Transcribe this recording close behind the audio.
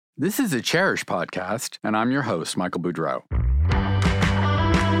This is a Cherish podcast, and I'm your host, Michael Boudreau.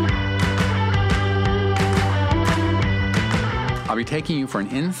 I'll be taking you for an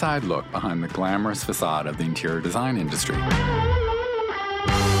inside look behind the glamorous facade of the interior design industry.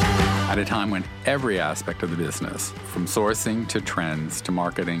 At a time when every aspect of the business, from sourcing to trends to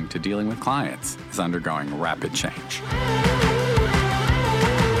marketing to dealing with clients, is undergoing rapid change.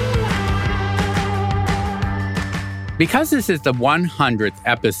 Because this is the 100th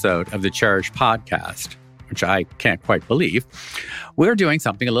episode of the Cherish podcast, which I can't quite believe, we're doing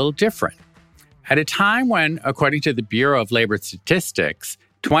something a little different. At a time when, according to the Bureau of Labor Statistics,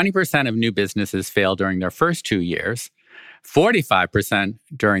 20% of new businesses fail during their first 2 years, 45%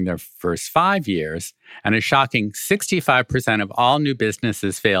 during their first 5 years, and a shocking 65% of all new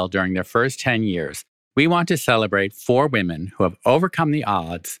businesses fail during their first 10 years, we want to celebrate 4 women who have overcome the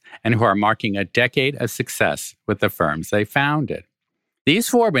odds and who are marking a decade of success with the firms they founded. These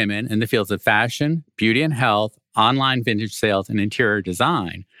 4 women in the fields of fashion, beauty and health, online vintage sales, and interior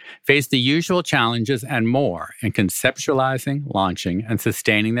design face the usual challenges and more in conceptualizing, launching, and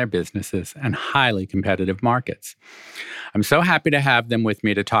sustaining their businesses in highly competitive markets. I'm so happy to have them with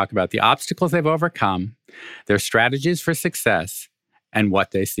me to talk about the obstacles they've overcome, their strategies for success, and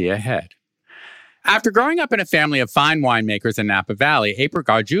what they see ahead. After growing up in a family of fine winemakers in Napa Valley, April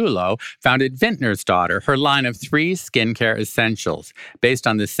Gargiulo founded Vintner's Daughter, her line of 3 skincare essentials, based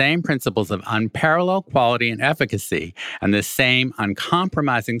on the same principles of unparalleled quality and efficacy and the same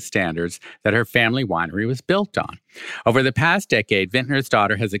uncompromising standards that her family winery was built on. Over the past decade, Vintner's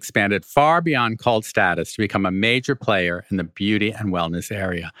Daughter has expanded far beyond cult status to become a major player in the beauty and wellness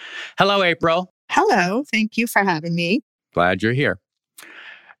area. Hello, April. Hello. Thank you for having me. Glad you're here.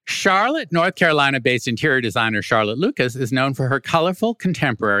 Charlotte, North Carolina-based interior designer Charlotte Lucas is known for her colorful,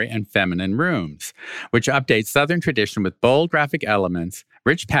 contemporary, and feminine rooms, which update Southern tradition with bold graphic elements,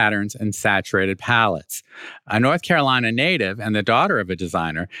 rich patterns, and saturated palettes. A North Carolina native and the daughter of a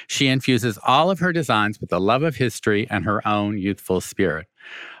designer, she infuses all of her designs with a love of history and her own youthful spirit.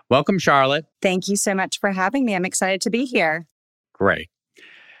 Welcome, Charlotte. Thank you so much for having me. I'm excited to be here. Great.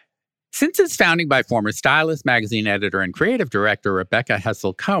 Since its founding by former Stylist magazine editor and creative director Rebecca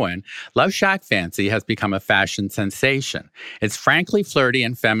Hessel-Cohen, Love Shack Fancy has become a fashion sensation. Its frankly flirty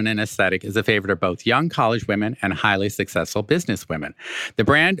and feminine aesthetic is a favorite of both young college women and highly successful business women. The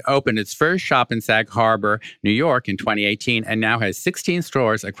brand opened its first shop in Sag Harbor, New York in 2018 and now has 16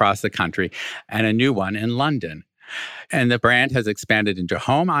 stores across the country and a new one in London. And the brand has expanded into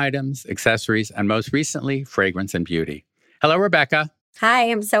home items, accessories, and most recently, fragrance and beauty. Hello, Rebecca.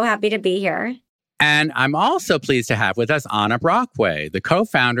 Hi, I'm so happy to be here. And I'm also pleased to have with us Anna Brockway, the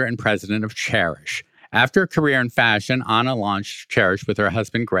co-founder and president of Cherish. After a career in fashion, Anna launched Cherish with her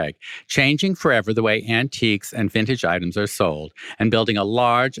husband, Greg, changing forever the way antiques and vintage items are sold and building a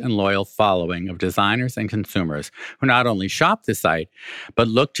large and loyal following of designers and consumers who not only shop the site, but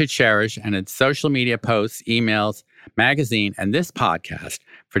look to Cherish and its social media posts, emails, magazine, and this podcast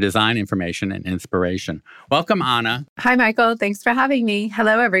for design information and inspiration. Welcome, Anna. Hi, Michael. Thanks for having me.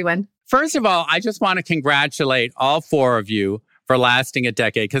 Hello, everyone. First of all, I just want to congratulate all 4 of you for lasting a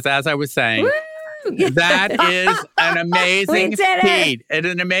decade, because as I was saying, that is an amazing feat. It's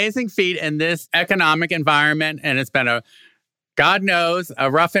an amazing feat in this economic environment, and it's been God knows, a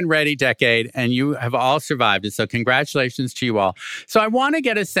rough and ready decade, and you have all survived it. So congratulations to you all. So I want to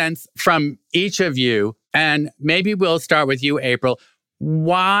get a sense from each of you, and maybe we'll start with you, April,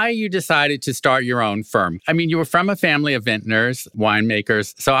 why you decided to start your own firm. I mean, you were from a family of vintners,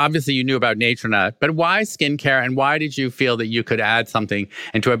 winemakers, so obviously you knew about nature nut, but why skincare, and why did you feel that you could add something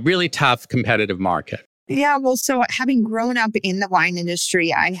into a really tough competitive market? Yeah, well, so having grown up in the wine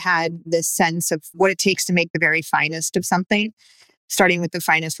industry, I had this sense of what it takes to make the very finest of something, starting with the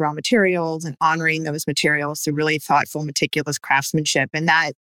finest raw materials and honoring those materials through really thoughtful, meticulous craftsmanship. And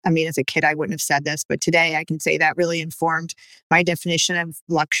that, I mean, as a kid, I wouldn't have said this, but today I can say that really informed my definition of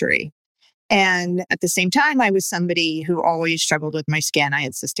luxury. And at the same time, I was somebody who always struggled with my skin. I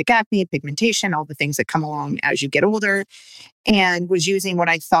had cystic acne, pigmentation, all the things that come along as you get older, and was using what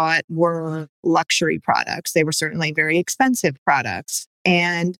I thought were luxury products. They were certainly very expensive products.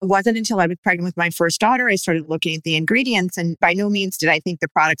 And it wasn't until I was pregnant with my first daughter, I started looking at the ingredients. And by no means did I think the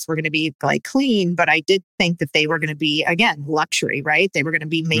products were going to be like clean, but I did think that they were going to be, again, luxury, right? They were going to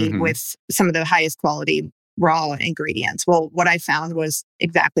be made with some of the highest quality raw ingredients. Well, what I found was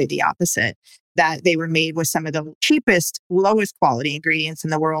exactly the opposite, that they were made with some of the cheapest, lowest quality ingredients in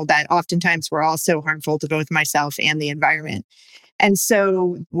the world that oftentimes were also harmful to both myself and the environment. And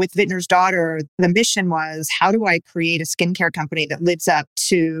so with Vintner's Daughter, the mission was, how do I create a skincare company that lives up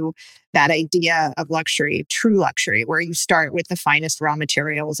to that idea of luxury, true luxury, where you start with the finest raw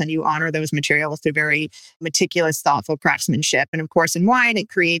materials and you honor those materials through very meticulous, thoughtful craftsmanship. And of course, in wine, it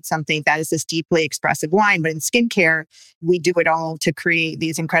creates something that is this deeply expressive wine. But in skincare, we do it all to create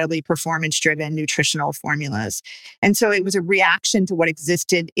these incredibly performance-driven nutritional formulas. And so it was a reaction to what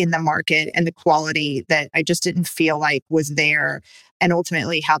existed in the market and the quality that I just didn't feel like was there, and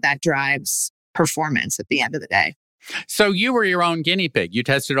ultimately how that drives performance at the end of the day. So you were your own guinea pig. You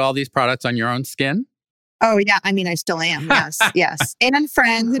tested all these products on your own skin? Oh, yeah. I mean, I still am. Yes. Yes. And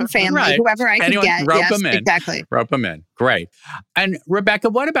friends and family, Right. whoever I could get. Rope Yes, them in. exactly. Rope them in. Great. And Rebecca,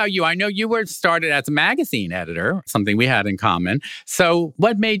 what about you? I know you were started as a magazine editor, something we had in common. So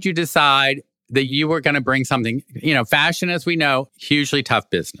what made you decide that you were going to bring something, fashion, as we know, hugely tough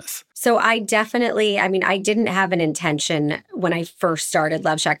business? So I didn't have an intention when I first started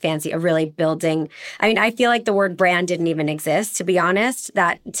Love Shack Fancy of really building. I feel like the word brand didn't even exist, to be honest.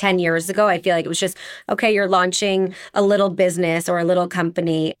 That 10 years ago, I feel like it was just, okay, you're launching a little business or a little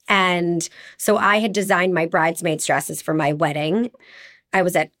company. And so I had designed my bridesmaids dresses for my wedding. I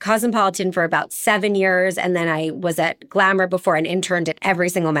was at Cosmopolitan for about 7 years, and then I was at Glamour before and interned at every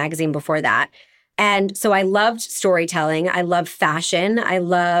single magazine before that. And so I loved storytelling. I loved fashion. I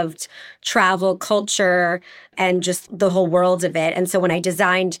loved travel, culture, and just the whole world of it. And so when I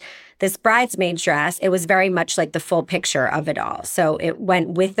designed this bridesmaid dress, it was very much like the full picture of it all. So it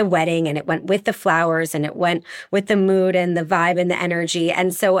went with the wedding, and it went with the flowers, and it went with the mood and the vibe and the energy.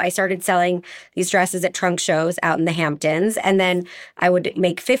 And so I started selling these dresses at trunk shows out in the Hamptons. And then I would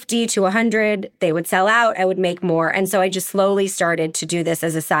make 50 to 100. They would sell out. I would make more. And so I just slowly started to do this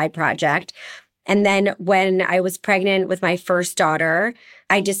as a side project. And then when I was pregnant with my first daughter,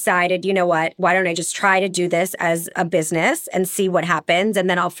 I decided, you know what, why don't I just try to do this as a business and see what happens? And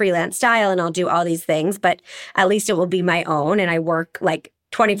then I'll freelance style and I'll do all these things, but at least it will be my own. And I work like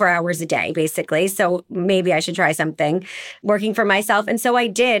 24 hours a day, basically. So maybe I should try something working for myself. And so I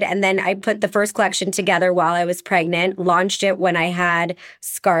did. And then I put the first collection together while I was pregnant, launched it when I had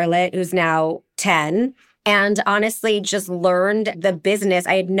Scarlett, who's now 10. And honestly, just learned the business.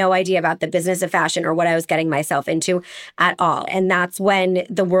 I had no idea about the business of fashion or what I was getting myself into at all. And that's when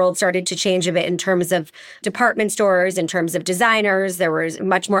the world started to change a bit in terms of department stores, in terms of designers. There was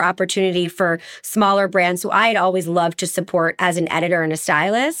much more opportunity for smaller brands who I had always loved to support as an editor and a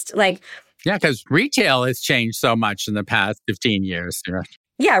stylist. Yeah, because retail has changed so much in the past 15 years.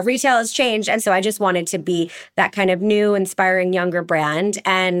 Yeah, retail has changed. And so I just wanted to be that kind of new, inspiring, younger brand.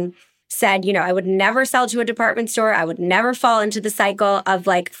 And said, I would never sell to a department store. I would never fall into the cycle of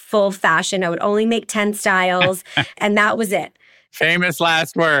full fashion. I would only make 10 styles. And that was it. Famous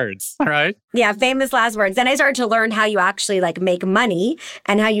last words, right? Yeah, famous last words. Then I started to learn how you actually make money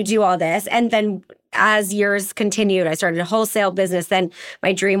and how you do all this. And then as years continued, I started a wholesale business. Then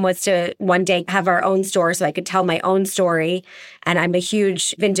my dream was to one day have our own store so I could tell my own story. And I'm a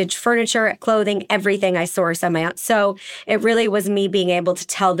huge vintage furniture, clothing, everything I source on my own. So it really was me being able to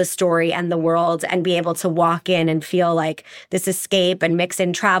tell the story and the world and be able to walk in and feel like this escape and mix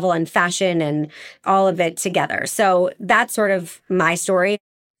in travel and fashion and all of it together. So that's sort of my story.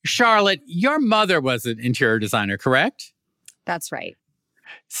 Charlotte, your mother was an interior designer, correct? That's right.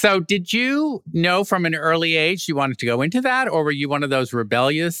 So did you know from an early age you wanted to go into that? Or were you one of those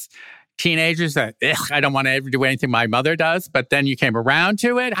rebellious teenagers that, I don't want to ever do anything my mother does, but then you came around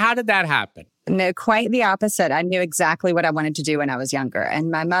to it? How did that happen? No, quite the opposite. I knew exactly what I wanted to do when I was younger.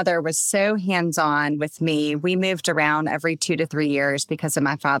 And my mother was so hands-on with me. We moved around every 2 to 3 years because of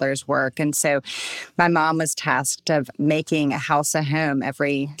my father's work. And so my mom was tasked of making a house a home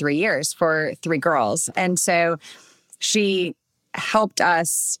every 3 years for 3 girls. And so she helped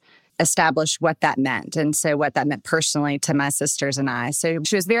us establish what that meant. And so what that meant personally to my sisters and I. So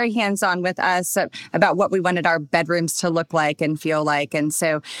she was very hands-on with us about what we wanted our bedrooms to look like and feel like. And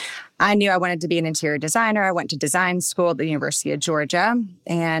so I knew I wanted to be an interior designer. I went to design school at the University of Georgia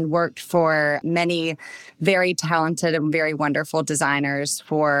and worked for many very talented and very wonderful designers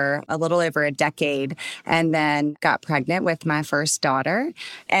for a little over a decade, and then got pregnant with my first daughter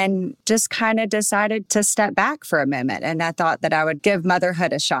and just kind of decided to step back for a moment. And I thought that I would give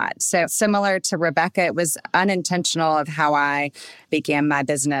motherhood a shot. So similar to Rebecca, it was unintentional of how I began my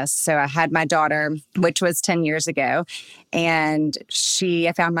business. So I had my daughter, which was 10 years ago, and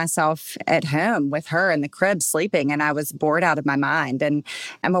I found myself at home with her in the crib sleeping, and I was bored out of my mind. And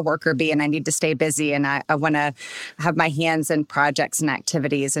I'm a worker bee and I need to stay busy, and I want to have my hands in projects and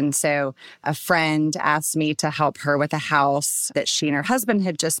activities. And so a friend asked me to help her with a house that she and her husband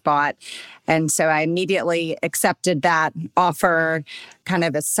had just bought. And so I immediately accepted that offer, kind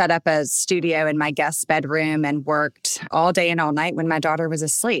of set up a studio in my guest bedroom and worked all day and all night when my daughter was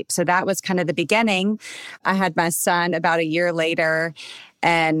asleep. So that was kind of the beginning. I had my son about a year later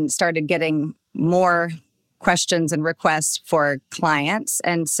and started getting more questions and requests for clients.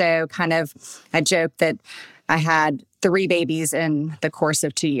 And so kind of I joke that I had 3 babies in the course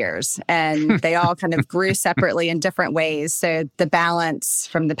of 2 years, and they all kind of grew separately in different ways. So the balance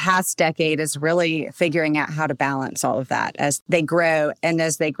from the past decade is really figuring out how to balance all of that as they grow and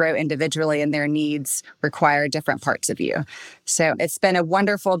as they grow individually and their needs require different parts of you. So it's been a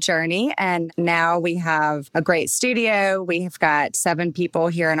wonderful journey. And now we have a great studio. We've got 7 people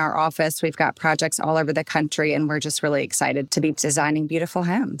here in our office. We've got projects all over the country, and we're just really excited to be designing beautiful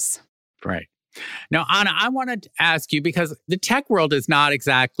homes. Right. Now, Anna, I want to ask you, because the tech world is not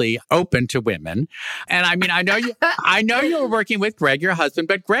exactly open to women. And I mean, I know you were working with Greg, your husband,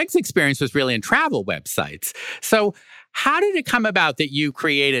 but Greg's experience was really in travel websites. So how did it come about that you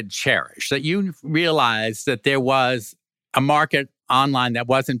created Chairish, that you realized that there was a market online that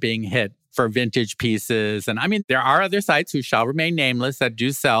wasn't being hit for vintage pieces? And I mean, there are other sites who shall remain nameless that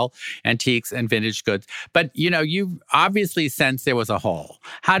do sell antiques and vintage goods. But, you obviously sensed there was a hole.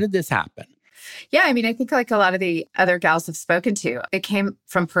 How did this happen? Yeah, I mean, I think like a lot of the other gals have spoken to, it came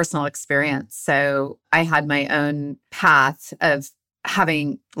from personal experience. So I had my own path of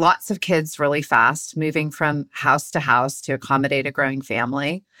having lots of kids really fast, moving from house to house to accommodate a growing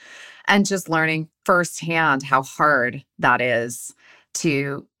family, and just learning firsthand how hard that is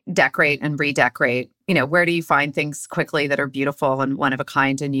to decorate and redecorate. Where do you find things quickly that are beautiful and one of a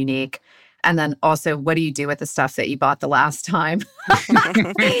kind and unique? And then also, what do you do with the stuff that you bought the last time?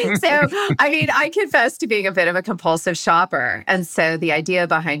 So, I mean, I confess to being a bit of a compulsive shopper. And so the idea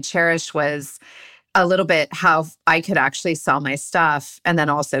behind Chairish was a little bit how I could actually sell my stuff and then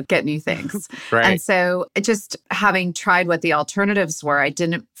also get new things. Right. And so just having tried what the alternatives were, I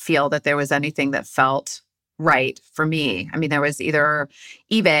didn't feel that there was anything that felt right for me. I mean, there was either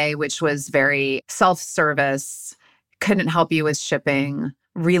eBay, which was very self-service, couldn't help you with shipping,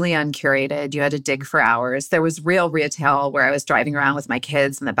 really uncurated. You had to dig for hours. There was real retail where I was driving around with my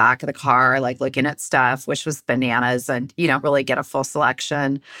kids in the back of the car, like looking at stuff, which was bananas. And you don't really get a full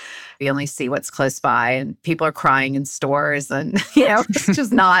selection. You only see what's close by, and people are crying in stores, and, it's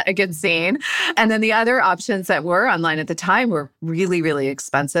just not a good scene. And then the other options that were online at the time were really, really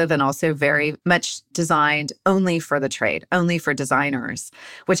expensive and also very much designed only for the trade, only for designers,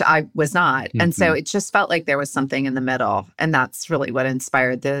 which I was not. Mm-hmm. And so it just felt like there was something in the middle. And that's really what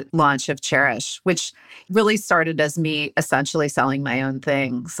inspired the launch of Chairish, which really started as me essentially selling my own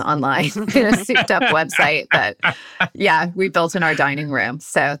things online in a souped up website that, we built in our dining room.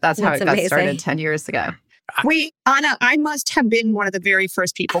 So that's how it got started 10 years ago. Wait, Anna, I must have been one of the very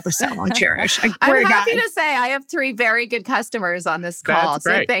first people to sell on Chairish. I'm happy to say I have 3 very good customers on this call.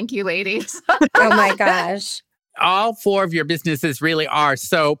 So thank you, ladies. Oh my gosh. All 4 of your businesses really are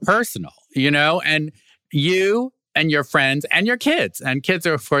so personal, and you and your friends and your kids. And kids,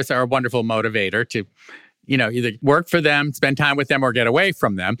 of course, are a wonderful motivator to either work for them, spend time with them, or get away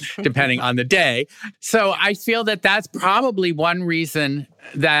from them, depending on the day. So I feel that that's probably one reason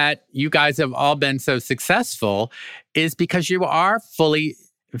that you guys have all been so successful, is because you are fully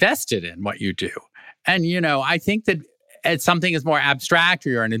vested in what you do. And, I think that as something is more abstract, or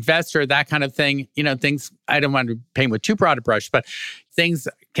you're an investor, that kind of thing, things, I don't want to paint with too broad a brush, but things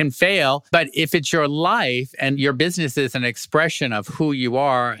can fail. But if it's your life and your business is an expression of who you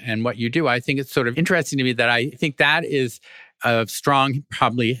are and what you do, I think it's sort of interesting to me that I think that is a strong,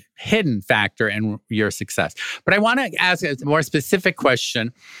 probably hidden factor in your success. But I want to ask a more specific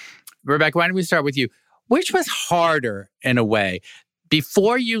question. Rebecca, why don't we start with you? Which was harder in a way?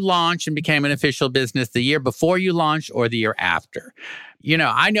 Before you launched and became an official business, the year before you launched, or the year after?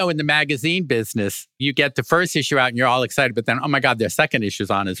 I know in the magazine business, you get the first issue out and you're all excited, but then, oh my God, their second issue's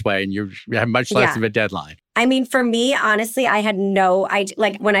on its way and you have much less of a deadline. I mean, for me, honestly, I had no idea.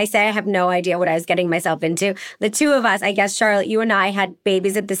 Like when I say I have no idea what I was getting myself into, the 2 of us, I guess, Charlotte, you and I had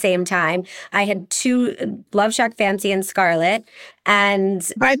babies at the same time. I had 2, Love Shack Fancy and Scarlett. And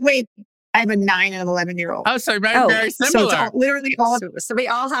by the way, I have a 9 and an 11-year-old. Oh, so very similar. So it's literally all. So we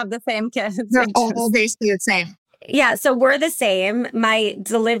all have the same kids. They're all basically the same. Yeah, so we're the same. My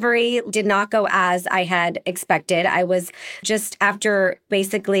delivery did not go as I had expected. I was just after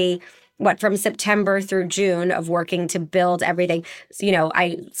basically from September through June of working to build everything. So,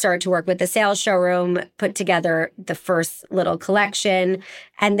 I started to work with the sales showroom, put together the first little collection,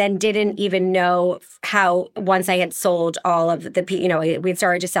 and then didn't even know how, once I had sold all of the, we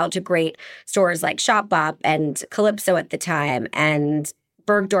started to sell to great stores like Shop Bop and Calypso at the time, and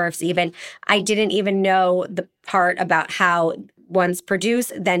Bergdorf's even. I didn't even know the part about how once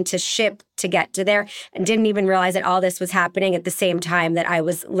produce, then to ship to get to there, and didn't even realize that all this was happening at the same time that I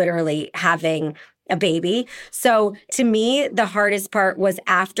was literally having a baby. So to me, the hardest part was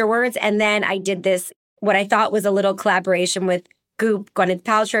afterwards. And then I did this, what I thought was a little collaboration with Goop, Gwyneth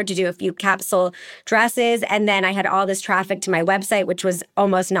Paltrow, to do a few capsule dresses. And then I had all this traffic to my website, which was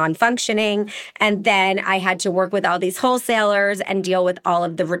almost non-functioning. And then I had to work with all these wholesalers and deal with all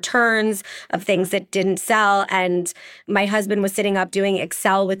of the returns of things that didn't sell. And my husband was sitting up doing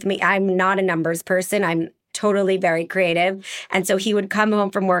Excel with me. I'm not a numbers person. I'm totally very creative. And so he would come home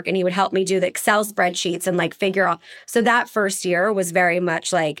from work and he would help me do the Excel spreadsheets and like figure out. So that first year was very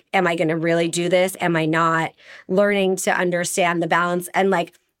much like, am I going to really do this? Am I not? Learning to understand the balance and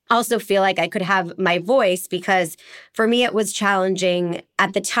like also feel like I could have my voice, because for me, it was challenging.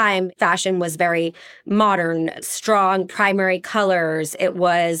 At the time, fashion was very modern, strong primary colors. It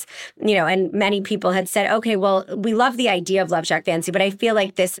was, and many people had said, okay, well, we love the idea of LoveShackFancy, but I feel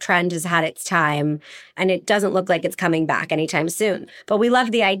like this trend has had its time and it doesn't look like it's coming back anytime soon. But we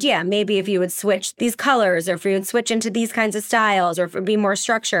love the idea. Maybe if you would switch these colors, or if you would switch into these kinds of styles, or if it would be more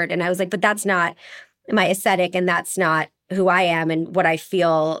structured. And I was like, but that's not my aesthetic, and that's not who I am and what I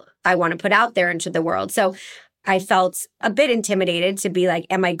feel I want to put out there into the world. So I felt a bit intimidated to be like,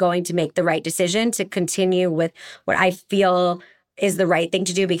 am I going to make the right decision to continue with what I feel is the right thing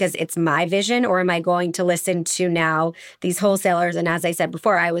to do because it's my vision? Or am I going to listen to now these wholesalers? And as I said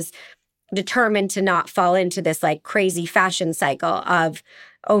before, I was determined to not fall into this like crazy fashion cycle of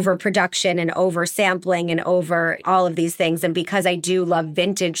overproduction and oversampling and over all of these things. And because I do love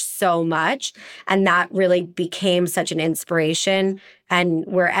vintage so much, and that really became such an inspiration, and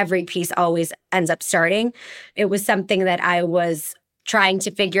where every piece always ends up starting, it was something that I was trying to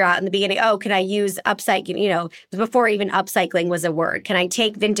figure out in the beginning. Oh, can I use upcycling? Before even upcycling was a word. Can I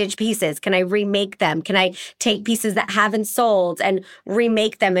take vintage pieces? Can I remake them? Can I take pieces that haven't sold and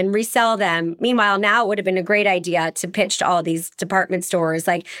remake them and resell them? Meanwhile, now it would have been a great idea to pitch to all these department stores.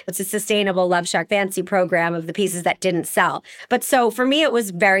 Like, it's a sustainable LoveShackFancy program of the pieces that didn't sell. But so for me, it was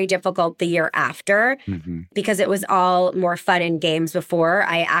very difficult the year after because it was all more fun and games before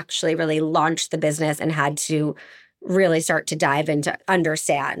I actually really launched the business and had to really start to dive into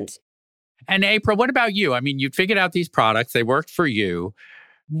understand. And April, what about you? I mean, you figured out these products, they worked for you.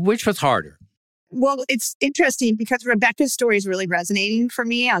 Which was harder? Well, it's interesting because Rebecca's story is really resonating for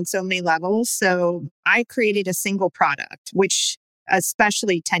me on so many levels. So I created a single product, which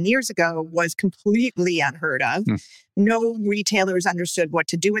especially 10 years ago was completely unheard of. No retailers understood what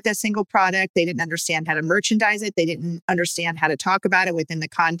to do with a single product. They didn't understand how to merchandise it. They didn't understand how to talk about it within the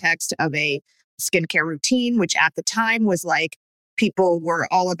context of a skincare routine, which at the time was like, people were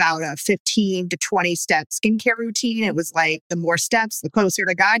all about a 15 to 20 step skincare routine. It was like, the more steps, the closer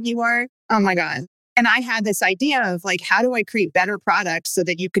to God you are. Oh my God. And I had this idea of like, how do I create better products so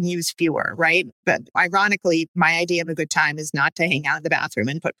that you can use fewer, right? But ironically, my idea of a good time is not to hang out in the bathroom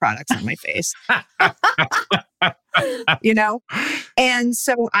and put products on my face. And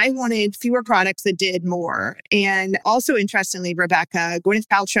so I wanted fewer products that did more. And also, interestingly, Rebecca, Gwyneth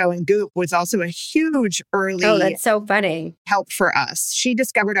Paltrow and Goop was also a huge early that's so funny. help for us. She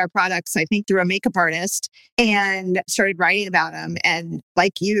discovered our products, I think, through a makeup artist and started writing about them. And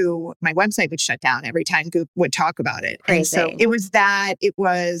like you, my website would shut down every time Goop would talk about it. Crazy. And so it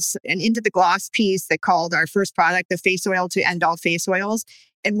was an Into the Gloss piece that called our first product the face oil to end all face oils.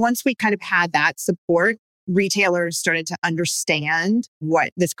 And once we kind of had that support, retailers started to understand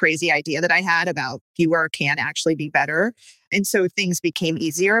what this crazy idea that I had about fewer can actually be better. And so things became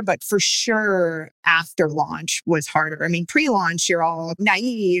easier, but for sure after launch was harder. I mean, pre-launch, you're all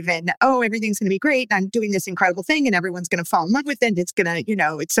naive and, everything's going to be great. And I'm doing this incredible thing and everyone's going to fall in love with it. It's going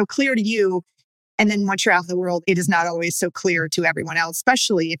to, it's so clear to you. And then once you're out in the world, it is not always so clear to everyone else,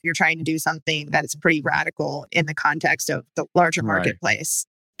 especially if you're trying to do something that is pretty radical in the context of the larger marketplace.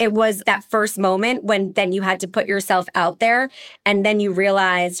 It was that first moment when then you had to put yourself out there. And then you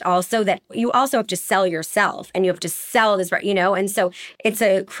realized also that you also have to sell yourself and you have to sell this, and so it's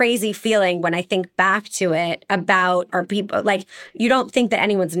a crazy feeling when I think back to it about our people. Like, you don't think that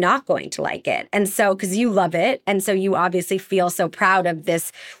anyone's not going to like it. And so, because you love it. And so you obviously feel so proud of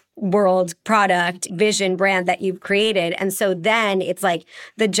this world product vision brand that you've created. And so then it's like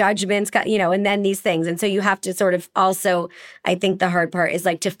the judgments got, and then these things. And so you have to sort of also, I think the hard part is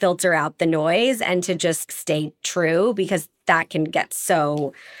like to filter out the noise and to just stay true, because that can get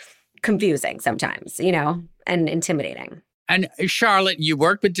so confusing sometimes, and intimidating. And Charlotte, you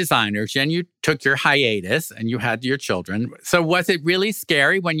worked with designers and you took your hiatus and you had your children. So was it really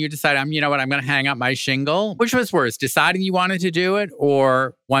scary when you decided, I'm going to hang up my shingle? Which was worse, deciding you wanted to do it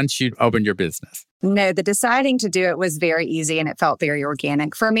or once you opened your business? No, the deciding to do it was very easy and it felt very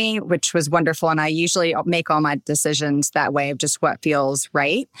organic for me, which was wonderful. And I usually make all my decisions that way of just what feels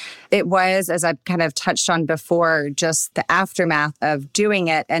right. It was, as I've kind of touched on before, just the aftermath of doing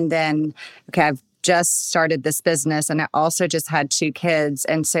it. And then, okay, I've just started this business and I also just had 2 kids.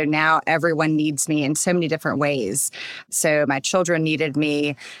 And so now everyone needs me in so many different ways. So my children needed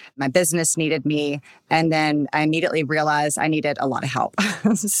me, my business needed me. And then I immediately realized I needed a lot of help.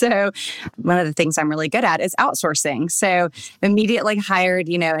 So one of the things I'm really good at is outsourcing. So immediately hired,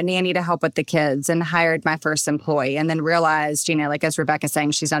 a nanny to help with the kids and hired my first employee and then realized, like as Rebecca's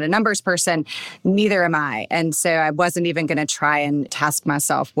saying, she's not a numbers person, neither am I. And so I wasn't even going to try and task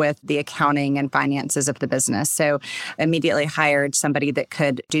myself with the accounting and finances of the business. So immediately hired somebody that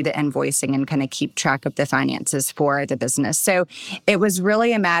could do the invoicing and kind of keep track of the finances for the business. So it was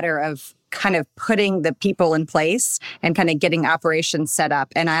really a matter of kind of putting the people in place and kind of getting operations set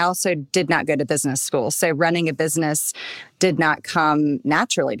up. And I also did not go to business school. So running a business did not come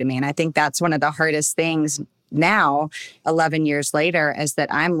naturally to me. And I think that's one of the hardest things now, 11 years later, is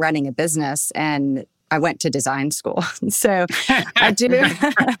that I'm running a business and I went to design school. So I do.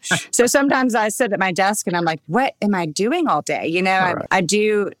 So sometimes I sit at my desk and I'm like, what am I doing all day? I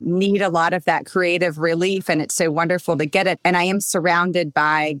do need a lot of that creative relief and it's so wonderful to get it. And I am surrounded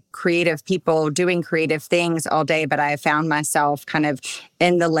by creative people doing creative things all day, but I have found myself kind of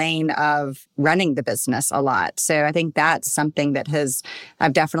in the lane of running the business a lot. So I think that's something that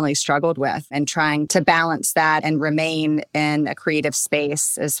I've definitely struggled with and trying to balance that and remain in a creative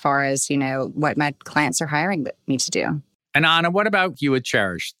space as far as, what my clients are hiring me to do. And Anna, what about you with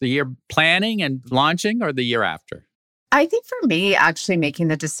Chairish? The year planning and launching or the year after? I think for me, actually making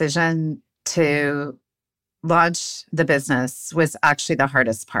the decision to launch the business was actually the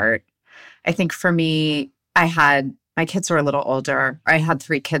hardest part. I think for me, my kids were a little older. I had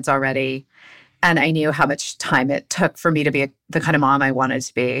 3 kids already, and I knew how much time it took for me to be the kind of mom I wanted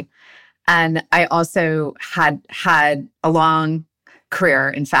to be. And I also had a long career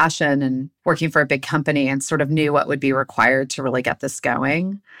in fashion and working for a big company and sort of knew what would be required to really get this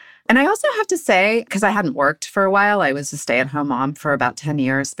going. And I also have to say, because I hadn't worked for a while, I was a stay-at-home mom for about 10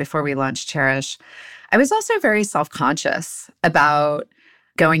 years before we launched Chairish. I was also very self-conscious about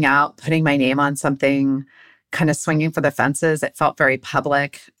going out, putting my name on something, kind of swinging for the fences. It felt very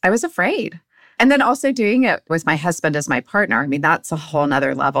public. I was afraid. And then also doing it with my husband as my partner. I mean, that's a whole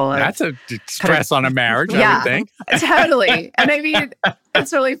nother level. That's a stress on a marriage, I would think. Totally. And I mean,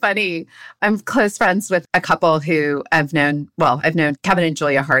 it's really funny. I'm close friends with a couple who I've known Kevin and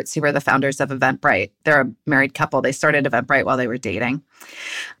Julia Hartz, who were the founders of Eventbrite. They're a married couple. They started Eventbrite while they were dating.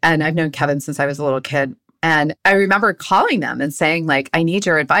 And I've known Kevin since I was a little kid. And I remember calling them and saying, I need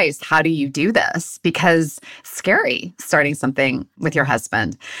your advice. How do you do this? Because it's scary starting something with your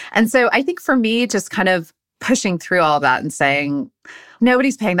husband. And so I think for me, just kind of pushing through all of that and saying,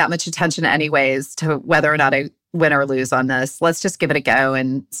 nobody's paying that much attention anyways to whether or not I win or lose on this. Let's just give it a go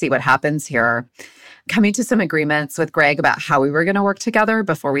and see what happens here. Coming to some agreements with Greg about how we were going to work together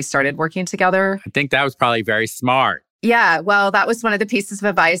before we started working together. I think that was probably very smart. Yeah, well, that was one of the pieces of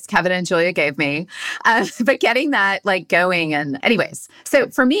advice Kevin and Julia gave me. But getting that going and anyways. So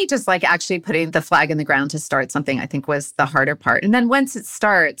for me, just actually putting the flag in the ground to start something, I think was the harder part. And then once it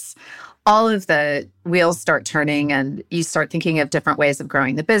starts, all of the wheels start turning and you start thinking of different ways of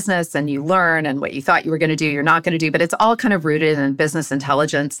growing the business and you learn and what you thought you were going to do, you're not going to do. But it's all kind of rooted in business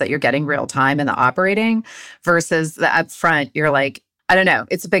intelligence that you're getting real time in the operating versus the upfront. You're I don't know,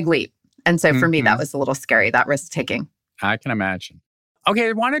 it's a big leap. And so for me, that was a little scary, that risk taking. I can imagine. Okay,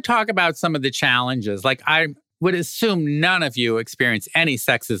 I want to talk about some of the challenges. I would assume none of you experience any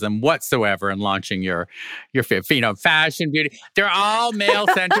sexism whatsoever in launching your fashion, beauty. They're all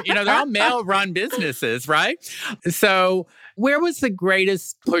male-centered, they're all male-run businesses, right? So where was the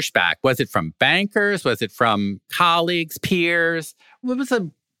greatest pushback? Was it from bankers? Was it from colleagues, peers? What was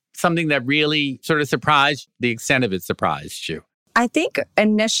something that really sort of surprised, the extent of it surprised you? I think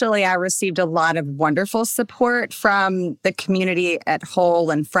initially I received a lot of wonderful support from the community at whole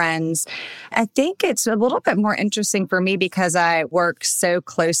and friends. I think it's a little bit more interesting for me because I work so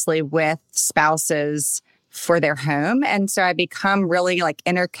closely with spouses for their home. And so I become really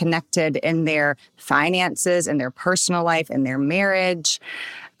interconnected in their finances, in their personal life, in their marriage,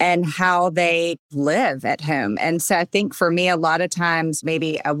 and how they live at home. And so I think for me, a lot of times,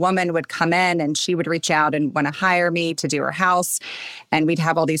 maybe a woman would come in and she would reach out and want to hire me to do her house. And we'd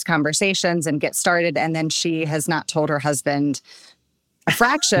have all these conversations and get started. And then she has not told her husband a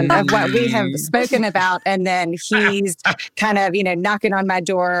fraction of what we have spoken about. And then he's kind of, knocking on my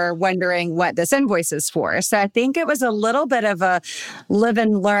door, wondering what this invoice is for. So I think it was a little bit of a live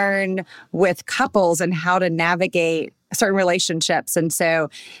and learn with couples and how to navigate certain relationships. And so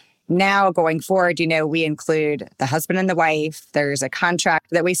now going forward, we include the husband and the wife. There's a contract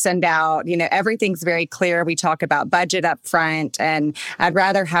that we send out. Everything's very clear. We talk about budget up front. And I'd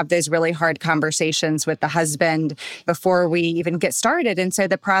rather have those really hard conversations with the husband before we even get started. And so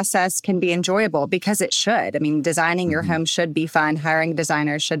the process can be enjoyable because it should. I mean, designing your home should be fun. Hiring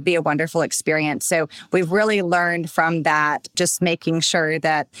designers should be a wonderful experience. So we've really learned from that, just making sure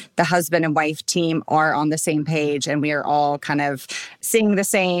that the husband and wife team are on the same page and we are all kind of seeing the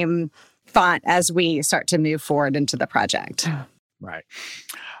same font as we start to move forward into the project. Right.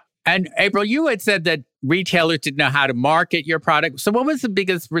 And April, you had said that retailers didn't know how to market your product. So what was the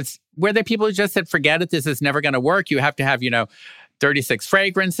biggest risk? Were there people who just said, forget it, this is never going to work? You have to have, 36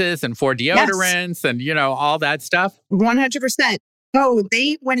 fragrances and 4 deodorants and, all that stuff? 100%. Oh,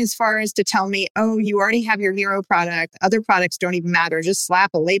 they went as far as to tell me, oh, you already have your hero product. Other products don't even matter. Just slap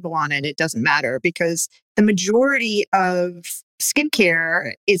a label on it. It doesn't matter because the majority of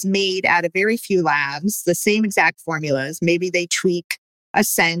skincare is made at a very few labs, the same exact formulas. Maybe they tweak a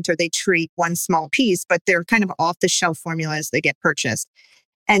scent or they treat one small piece, but they're kind of off the shelf formulas that get purchased.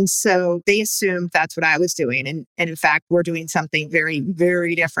 And so they assumed that's what I was doing. And in fact, we're doing something very,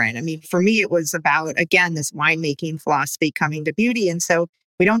 very different. I mean, for me, it was about, again, this winemaking philosophy coming to beauty. And so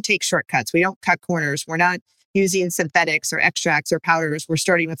we don't take shortcuts. We don't cut corners. We're not using synthetics or extracts or powders. We're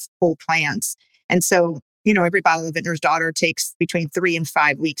starting with whole plants. And so, every bottle of Vintner's Daughter takes between 3 and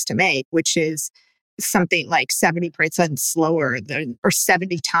 5 weeks to make, which is something like 70% slower or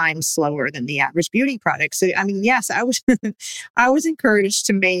 70 times slower than the average beauty product. So, I mean, yes, I was encouraged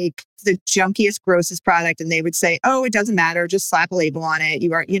to make the junkiest, grossest product. And they would say, oh, it doesn't matter. Just slap a label on it.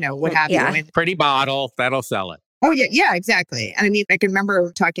 You are, what have you. And, pretty bottle, that'll sell it. Oh, yeah, exactly. And I mean, I can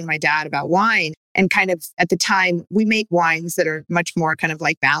remember talking to my dad about wine and kind of at the time we make wines that are much more kind of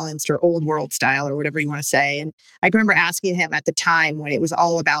like balanced or old world style or whatever you want to say. And I can remember asking him at the time when it was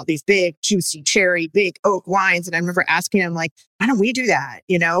all about these big, juicy, cherry, big oak wines. And I remember asking him like, why don't we do that?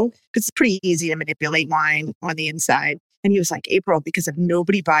 Because it's pretty easy to manipulate wine on the inside. And he was like, April, because if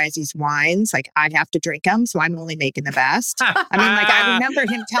nobody buys these wines, like I'd have to drink them. So I'm only making the best. I mean, like I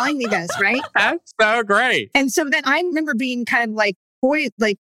remember him telling me this, right? That's so great. And so then I remember being kind of like, boy,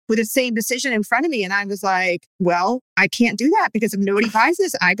 like with the same decision in front of me. And I was like, well, I can't do that because if nobody buys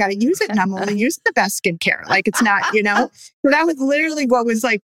this, I got to use it. And I'm only using the best skincare. Like it's not, So that was literally what was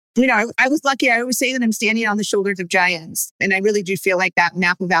like, I was lucky. I always say that I'm standing on the shoulders of giants. And I really do feel like that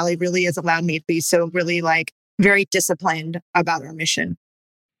Napa Valley really has allowed me to be so really like very disciplined about our mission.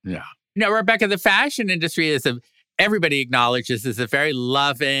 Yeah. Rebecca, the fashion industry everybody acknowledges is a very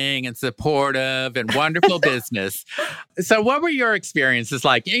loving and supportive and wonderful business. So what were your experiences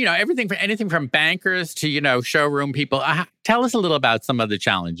like? Anything from bankers to, showroom people. Tell us a little about some of the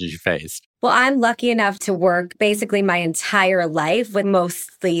challenges you faced. Well, I'm lucky enough to work basically my entire life with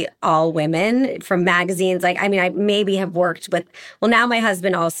mostly all women from magazines. I maybe have worked with, now my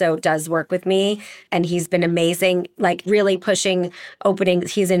husband also does work with me and he's been amazing, like really pushing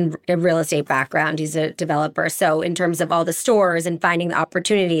openings. He's in a real estate background. He's a developer. So in terms of all the stores and finding the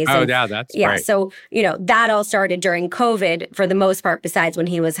opportunities. Oh, yeah, that's great. So, that all started during COVID for the most part, besides when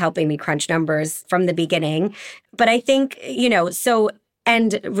he was helping me crunch numbers from the beginning. But I think,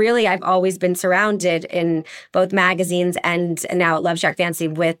 and really, I've always been surrounded in both magazines and now at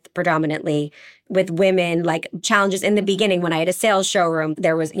LoveShackFancy with predominantly with women, like challenges in the beginning when I had a sales showroom,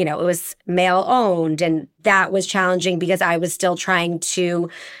 there was, it was male owned. And that was challenging because I was still trying to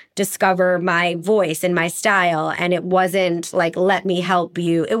discover my voice and my style. And it wasn't like, let me help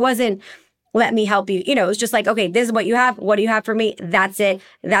you. It wasn't, let me help you. It was just like, okay, this is what you have. What do you have for me? That's it.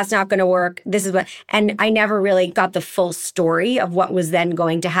 That's not going to work. This is what, and I never really got the full story of what was then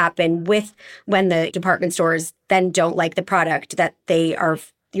going to happen with when the department stores then don't like the product that they are,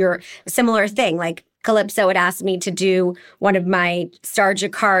 your similar thing. Like Calypso had asked me to do one of my Star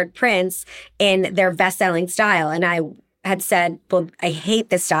Jacquard prints in their best-selling style. And I had said, well, I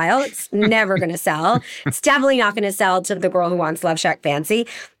hate this style. It's never going to sell. It's definitely not going to sell to the girl who wants LoveShackFancy.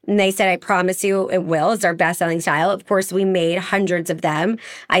 And they said, I promise you it will. It's our best-selling style. Of course, we made hundreds of them.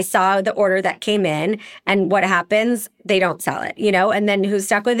 I saw the order that came in. And what happens? They don't sell it, And then who's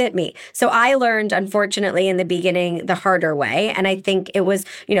stuck with it? Me. So I learned, unfortunately, in the beginning, the harder way. And I think it was,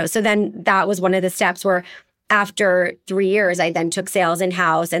 so then that was one of the steps where after 3 years, I then took sales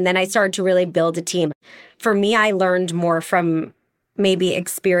in-house. And then I started to really build a team. For me, I learned more from maybe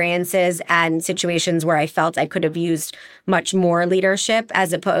experiences and situations where I felt I could have used much more leadership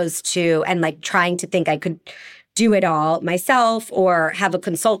as opposed to, and like trying to think I could do it all myself or have a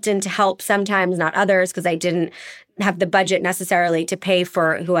consultant to help sometimes, not others, because I didn't have the budget necessarily to pay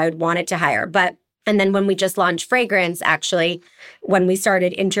for who I would wanted to hire. And then when we just launched Fragrance, actually, when we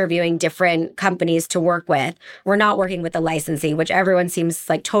started interviewing different companies to work with, we're not working with the licensing, which everyone seems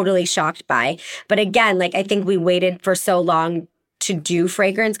like totally shocked by. But again, like I think we waited for so long to do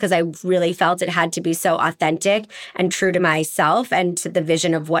Fragrance because I really felt it had to be so authentic and true to myself and to the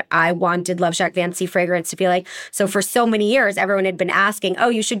vision of what I wanted Love Shack Fancy Fragrance to be like. So for so many years, everyone had been asking, oh,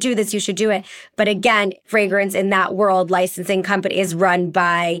 you should do this, you should do it. But again, Fragrance in that world, licensing company is run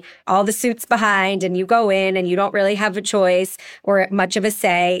by all the suits behind, and you go in and you don't really have a choice or much of a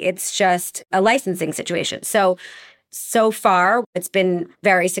say. It's just a licensing situation. So far, it's been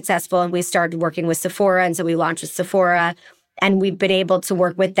very successful, and we started working with Sephora, and so we launched with Sephora. And we've been able to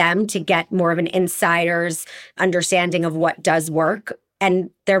work with them to get more of an insider's understanding of what does work. And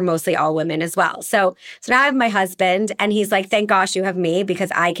they're mostly all women as well. So now I have my husband, and he's like, thank gosh you have me because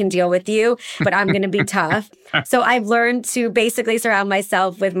I can deal with you, but I'm going to be tough. So I've learned to basically surround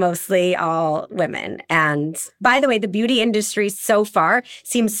myself with mostly all women. And by the way, the beauty industry so far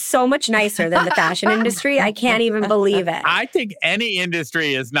seems so much nicer than the fashion industry. I can't even believe it. I think any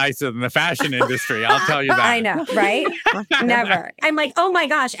industry is nicer than the fashion industry. I'll tell you that. I know, right? Never. I'm like, oh my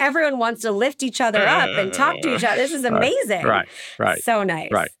gosh, everyone wants to lift each other up and talk to each other. This is amazing. Right. So nice.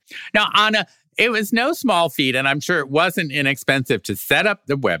 Right. Now, Anna, it was no small feat, and I'm sure it wasn't inexpensive to set up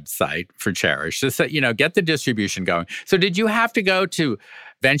the website for Chairish, to set, get the distribution going. So did you have to go to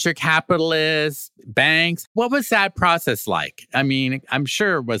venture capitalists, banks? What was that process like? I mean, I'm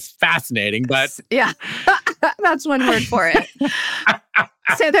sure it was fascinating, but... Yeah, that's one word for it.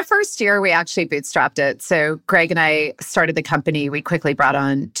 So the first year, we actually bootstrapped it. So Greg and I started the company. We quickly brought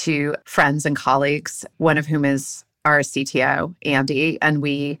on 2 friends and colleagues, one of whom is our CTO, Andy, and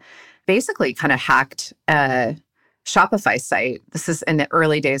we basically kind of hacked a Shopify site. This is in the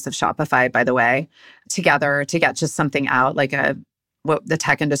early days of Shopify, by the way, together to get just something out, like what the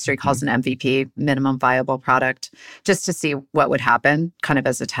tech industry calls an MVP, minimum viable product, just to see what would happen, kind of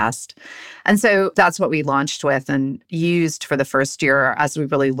as a test. And so that's what we launched with and used for the first year as we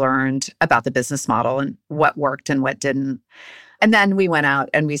really learned about the business model and what worked and what didn't. And then we went out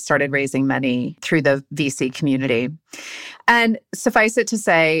and we started raising money through the VC community. And suffice it to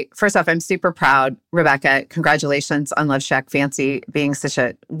say, first off, I'm super proud. Rebecca, congratulations on Love Shack Fancy being such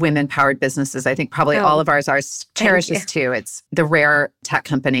a women-powered business. I think probably all of ours are. Chairish is too. It's the rare tech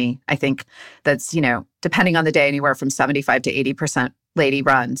company, I think, that's, depending on the day, anywhere from 75 to 80% lady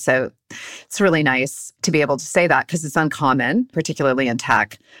run. So it's really nice to be able to say that because it's uncommon, particularly in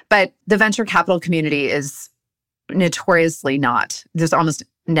tech. But the venture capital community is notoriously not. There's almost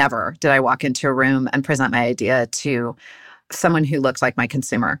never did I walk into a room and present my idea to someone who looked like my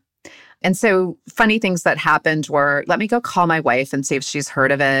consumer. And so funny things that happened were, let me go call my wife and see if she's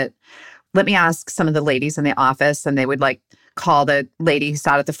heard of it. Let me ask some of the ladies in the office, and they would call the lady who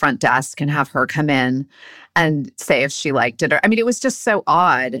sat at the front desk and have her come in and say if she liked it. I mean, it was just so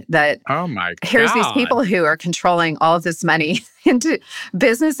odd that oh my God. Here's these people who are controlling all of this money into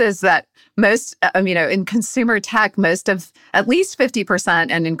businesses that most, in consumer tech, most of at least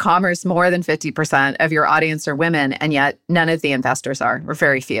 50%, and in commerce, more than 50% of your audience are women, and yet none of the investors are, or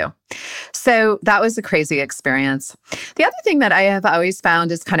very few. So that was a crazy experience. The other thing that I have always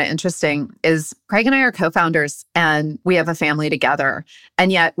found is kind of interesting is Greg and I are co-founders, and we have a family together.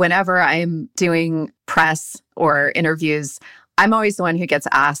 And yet whenever I'm doing press or interviews, I'm always the one who gets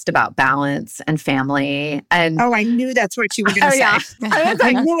asked about balance and family. And I knew that's what you were going to say. Yeah.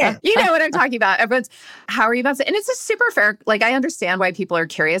 I knew it. You know what I'm talking about. Everyone's, how are you about to? And it's a super fair, I understand why people are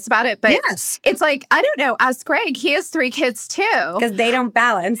curious about it, but yes. It's I don't know, ask Greg, he has 3 kids too. Because they don't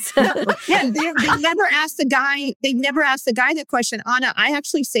balance. Yeah, they never asked the guy that question. Anna, I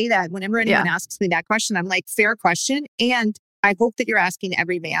actually say that whenever anyone asks me that question, I'm like, fair question. And I hope that you're asking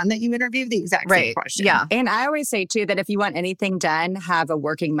every man that you interview the exact same question. Yeah. And I always say, too, that if you want anything done, have a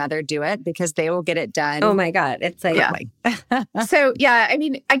working mother do it because they will get it done. Oh, my God. It's So,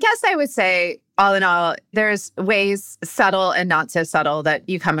 I guess I would say, all in all, there's ways subtle and not so subtle that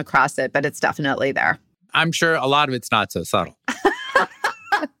you come across it, but it's definitely there. I'm sure a lot of it's not so subtle.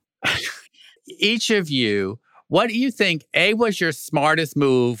 Each of you, what do you think, was your smartest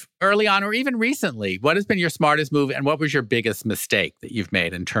move early on or even recently? What has been your smartest move and what was your biggest mistake that you've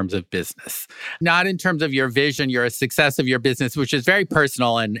made in terms of business? Not in terms of your vision, your success of your business, which is very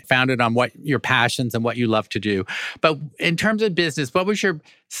personal and founded on what your passions and what you love to do. But in terms of business, what was your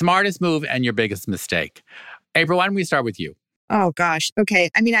smartest move and your biggest mistake? April, why don't we start with you? Oh, gosh. Okay.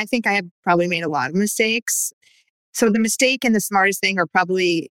 I mean, I think I have probably made a lot of mistakes. So the mistake and the smartest thing are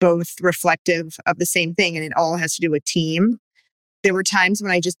probably both reflective of the same thing, and it all has to do with team. There were times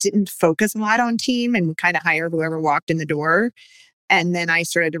when I just didn't focus a lot on team and kind of hire whoever walked in the door. And then I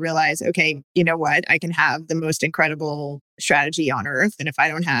started to realize, okay, you know what? I can have the most incredible strategy on earth. And if I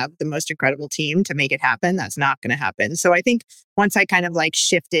don't have the most incredible team to make it happen, that's not going to happen. So I think once I kind of like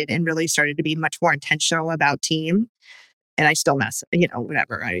shifted and really started to be much more intentional about team, and I still mess,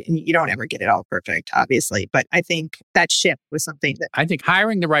 whatever. You don't ever get it all perfect, obviously. But I think that shift was something that I think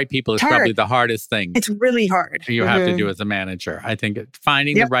hiring the right people is hard. probably the hardest thing It's really hard. you have to do as a manager. I think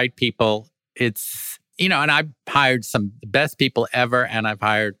finding the right people, it's, and I've hired some the best people ever, and I've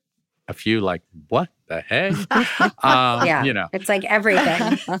hired a few like, what the heck? It's like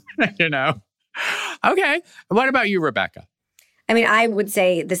everything. Okay. What about you, Rebecca? I mean, I would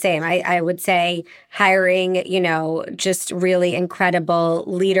say the same. I would say hiring, just really incredible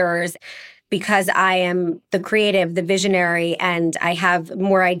leaders, because I am the creative, the visionary, and I have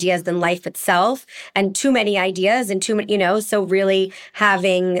more ideas than life itself, and too many ideas and too many, so really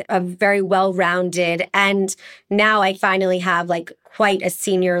having a very well-rounded, and now I finally have like quite a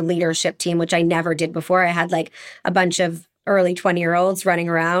senior leadership team, which I never did before. I had like a bunch of early 20-year-olds running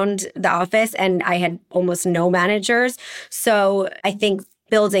around the office, and I had almost no managers. So I think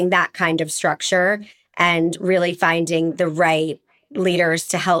building that kind of structure and really finding the right leaders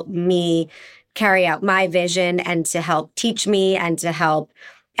to help me carry out my vision and to help teach me and to help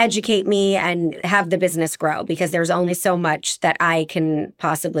educate me and have the business grow, because there's only so much that I can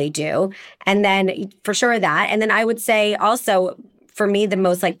possibly do. And then for sure that. And then I would say also for me, the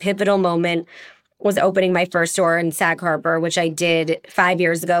most like pivotal moment was opening my first store in Sag Harbor, which I did 5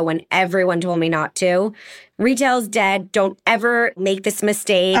 years ago when everyone told me not to. Retail's dead. Don't ever make this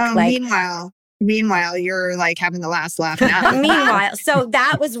mistake. Meanwhile, you're like having the last laugh now. Meanwhile, so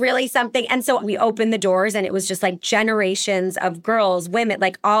that was really something. And so we opened the doors, and it was just like generations of girls, women,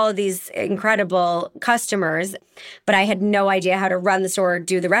 like all of these incredible customers. But I had no idea how to run the store or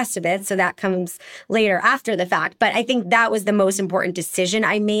do the rest of it. So that comes later after the fact. But I think that was the most important decision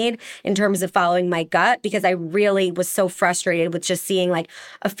I made in terms of following my gut, because I really was so frustrated with just seeing like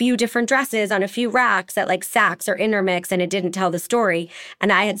a few different dresses on a few racks at like Saks or Intermix, and it didn't tell the story.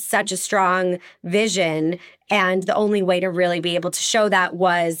 And I had such a strong vision. And the only way to really be able to show that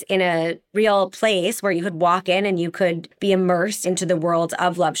was in a real place where you could walk in and you could be immersed into the world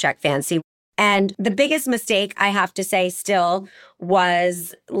of LoveShackFancy. And the biggest mistake, I have to say still,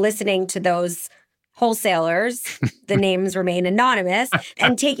 was listening to those wholesalers, the names remain anonymous,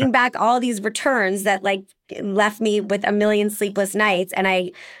 and taking back all these returns that like left me with a million sleepless nights. And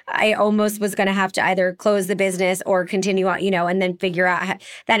I almost was going to have to either close the business or continue on, and then figure out,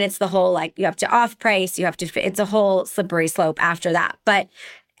 then it's the whole, like, you have to off price, it's a whole slippery slope after that. But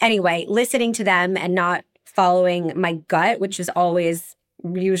anyway, listening to them and not following my gut, which was always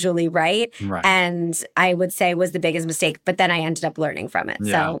usually right. And I would say was the biggest mistake, but then I ended up learning from it.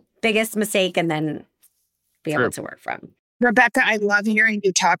 Yeah. So biggest mistake, and then be able to work from. Rebecca, I love hearing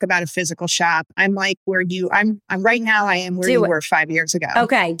you talk about a physical shop. I'm like I'm right now. I am where you were 5 years ago.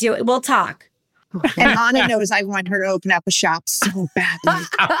 Okay, do it. We'll talk. And Anna knows I want her to open up a shop so badly.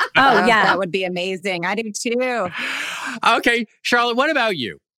 Oh yeah, that would be amazing. I do too. Okay, Charlotte, what about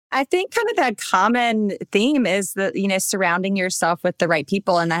you? I think kind of that common theme is that, surrounding yourself with the right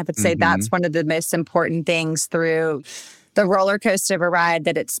people. And I would say that's one of the most important things through the roller coaster of a ride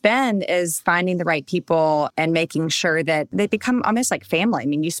that it's been, is finding the right people and making sure that they become almost like family. I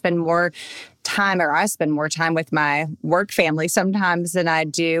mean, you spend more time, or I spend more time with my work family sometimes than I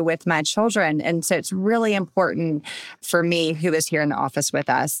do with my children. And so it's really important for me, who is here in the office with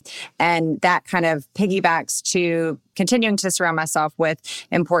us. And that kind of piggybacks to continuing to surround myself with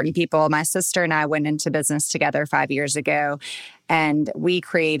important people. My sister and I went into business together 5 years ago, and we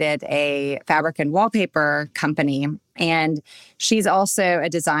created a fabric and wallpaper company. And she's also a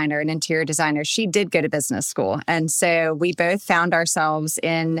designer, an interior designer. She did go to business school. And so we both found ourselves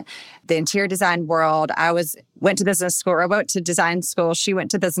in the interior design world. I went to business school, or I went to design school. She went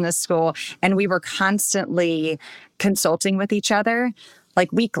to business school, and we were constantly consulting with each other.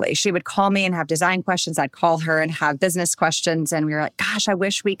 Like weekly, she would call me and have design questions. I'd call her and have business questions. And we were like, gosh, I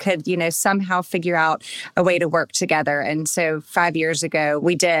wish we could, somehow figure out a way to work together. And so 5 years ago,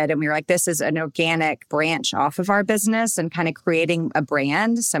 we did. And we were like, this is an organic branch off of our business, and kind of creating a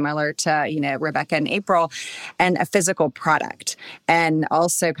brand similar to, Rebecca and April, and a physical product. And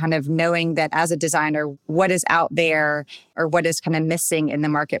also kind of knowing that as a designer, what is out there or what is kind of missing in the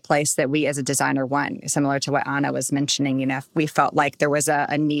marketplace that we as a designer want, similar to what Anna was mentioning. If we felt like there was was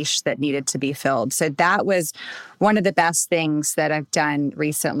a niche that needed to be filled. So that was one of the best things that I've done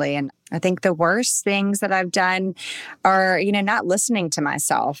recently. And I think the worst things that I've done are, not listening to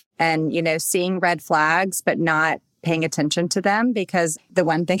myself and, seeing red flags, but not paying attention to them, because the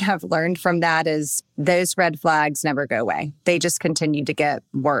one thing I've learned from that is those red flags never go away. They just continue to get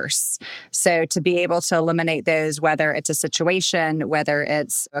worse. So to be able to eliminate those, whether it's a situation, whether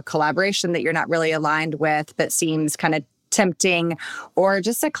it's a collaboration that you're not really aligned with, but seems kind of tempting, or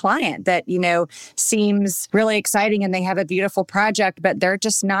just a client that, seems really exciting and they have a beautiful project, but they're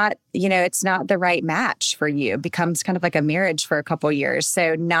just not, it's not the right match for you. It becomes kind of like a marriage for a couple of years.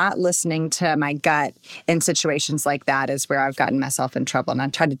 So not listening to my gut in situations like that is where I've gotten myself in trouble. And I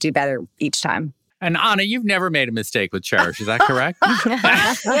try to do better each time. And Anna, you've never made a mistake with Cherish. Is that correct?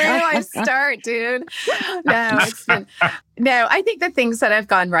 Where do I start, dude? No, I think the things that have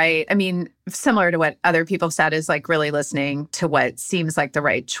gone right, similar to what other people have said, is like really listening to what seems like the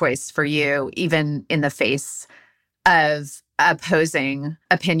right choice for you, even in the face of opposing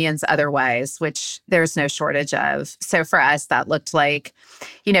opinions otherwise, which there's no shortage of. So for us, that looked like,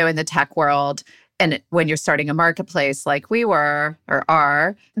 in the tech world, and when you're starting a marketplace like we were or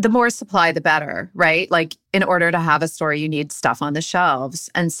are, the more supply, the better, right? Like in order to have a store, you need stuff on the shelves.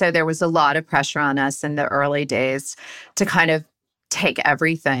 And so there was a lot of pressure on us in the early days to kind of take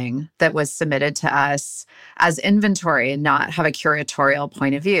everything that was submitted to us as inventory and not have a curatorial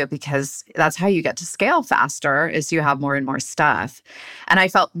point of view, because that's how you get to scale faster, is you have more and more stuff. And I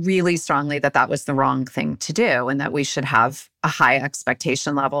felt really strongly that that was the wrong thing to do, and that we should have a high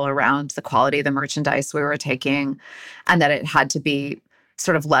expectation level around the quality of the merchandise we were taking, and that it had to be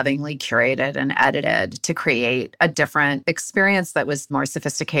sort of lovingly curated and edited to create a different experience that was more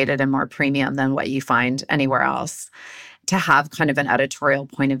sophisticated and more premium than what you find anywhere else. To have kind of an editorial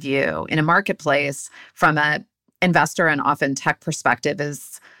point of view in a marketplace from an investor and often tech perspective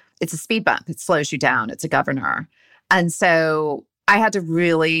it's a speed bump. It slows you down. It's a governor. And so I had to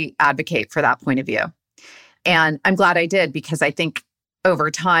really advocate for that point of view. And I'm glad I did, because I think over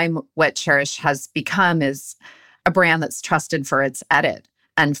time, what Cherish has become is a brand that's trusted for its edit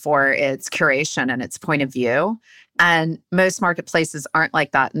and for its curation and its point of view. And most marketplaces aren't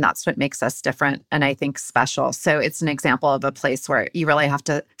like that. And that's what makes us different and I think special. So it's an example of a place where you really have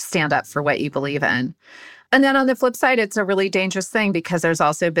to stand up for what you believe in. And then on the flip side, it's a really dangerous thing, because there's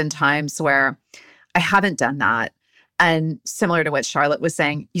also been times where I haven't done that. And similar to what Charlotte was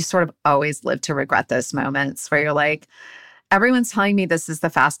saying, you sort of always live to regret those moments where you're like, everyone's telling me this is the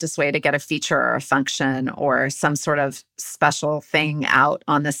fastest way to get a feature or a function or some sort of special thing out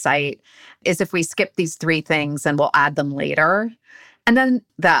on the site, is if we skip these 3 things and we'll add them later. And then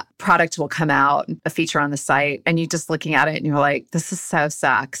that product will come out, a feature on the site, and you're just looking at it and you're like, this is so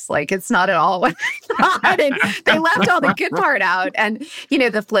sucks. Like, it's not at all what I thought. And they left all the good part out. And,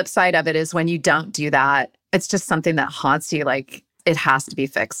 the flip side of it is when you don't do that, it's just something that haunts you. Like, it has to be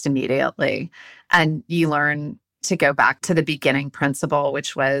fixed immediately. And you learn to go back to the beginning principle,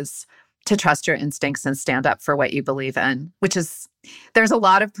 which was to trust your instincts and stand up for what you believe in, which is, there's a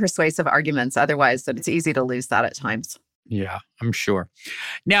lot of persuasive arguments otherwise that it's easy to lose that at times. Yeah, I'm sure.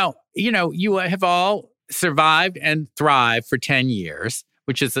 Now, you have all survived and thrived for 10 years,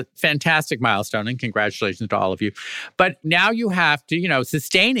 which is a fantastic milestone, and congratulations to all of you. But now you have to,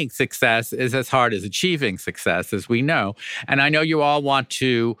 sustaining success is as hard as achieving success, as we know. And I know you all want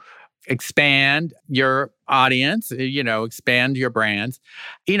to expand your audience, expand your brands,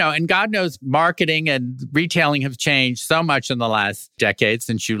 and God knows marketing and retailing have changed so much in the last decade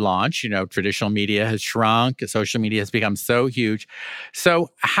since you launched. Traditional media has shrunk, social media has become so huge.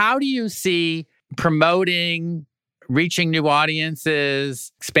 So how do you see promoting, reaching new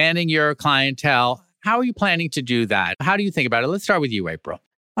audiences, expanding your clientele? How are you planning to do that? How do you think about it? Let's start with you, April.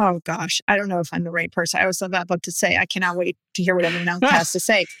 Oh gosh, I don't know if I'm the right person. I was about to say, I cannot wait to hear what everyone else has to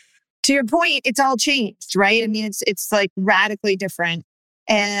say. To your point, it's all changed, right? It's like radically different,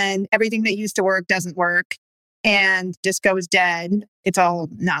 and everything that used to work doesn't work, and disco is dead. It's all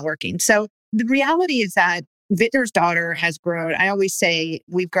not working. So the reality is that Vintner's Daughter has grown. I always say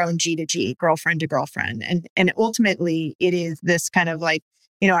we've grown G to G, girlfriend to girlfriend. And ultimately it is this kind of like,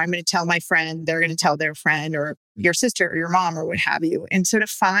 I'm going to tell my friend, they're going to tell their friend, or your sister or your mom or what have you. And so to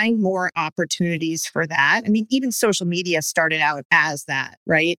find more opportunities for that, even social media started out as that,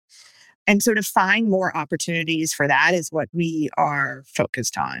 right? And so to find more opportunities for that is what we are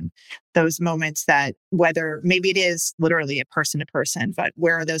focused on. Those moments that, whether maybe it is literally a person to person, but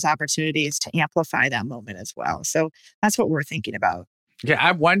where are those opportunities to amplify that moment as well? So that's what we're thinking about. Yeah, I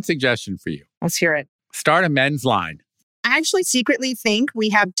have one suggestion for you. Let's hear it. Start a men's line. I actually secretly think we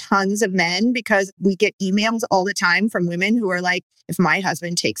have tons of men because we get emails all the time from women who are like, if my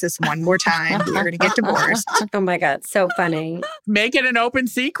husband takes this one more time, we're going to get divorced. Oh my God. So funny. Make it an open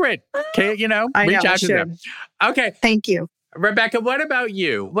secret. Okay, reach out to them. Okay. Thank you. Rebecca, what about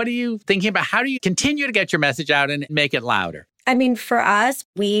you? What are you thinking about? How do you continue to get your message out and make it louder? I mean, for us,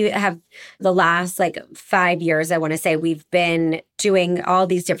 we have the last 5 years, I want to say, we've been doing all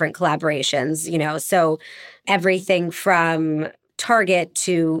these different collaborations, so everything from Target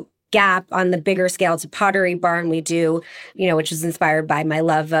to Gap on the bigger scale to Pottery Barn we do, which is inspired by my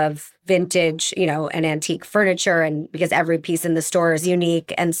love of vintage, and antique furniture. And because every piece in the store is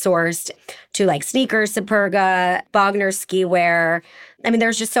unique and sourced, to sneakers, Superga, Bogner ski wear. I mean,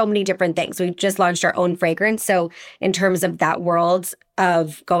 there's just so many different things. We just launched our own fragrance. So in terms of that world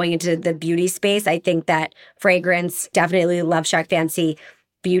of going into the beauty space, I think that fragrance, definitely LoveShackFancy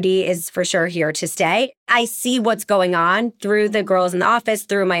beauty is for sure here to stay. I see what's going on through the girls in the office,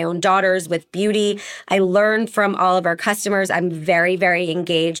 through my own daughters with beauty. I learn from all of our customers. I'm very, very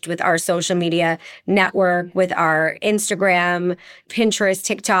engaged with our social media network, with our Instagram, Pinterest,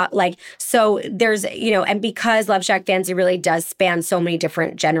 TikTok. So there's, and because LoveShackFancy really does span so many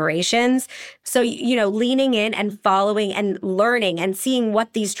different generations. So, leaning in and following and learning and seeing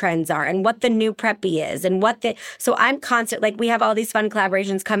what these trends are and what the new preppy is and so I'm constant, we have all these fun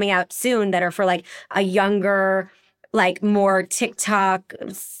collaborations coming out soon that are for a younger, more TikTok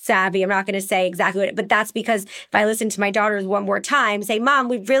savvy. I'm not going to say exactly what, but that's because if I listen to my daughters one more time, say, Mom,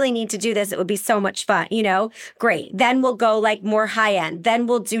 we really need to do this. It would be so much fun, great. Then we'll go more high end. Then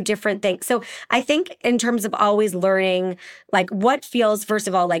we'll do different things. So I think in terms of always learning, what feels, first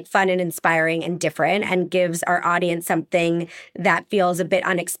of all, fun and inspiring and different and gives our audience something that feels a bit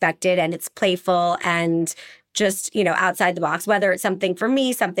unexpected and it's playful and just, outside the box, whether it's something for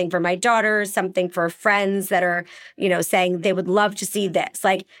me, something for my daughters, something for friends that are, saying they would love to see this.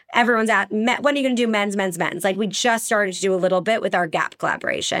 Everyone's when are you going to do men's? We just started to do a little bit with our Gap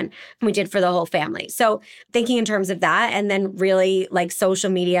collaboration. We did for the whole family. So thinking in terms of that, and then really social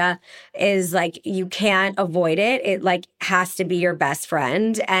media is you can't avoid it. It has to be your best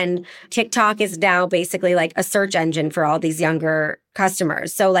friend. And TikTok is now basically a search engine for all these younger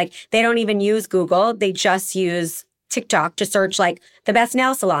customers. So they don't even use Google. They just use TikTok to search the best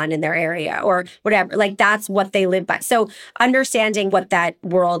nail salon in their area or whatever. That's what they live by. So understanding what that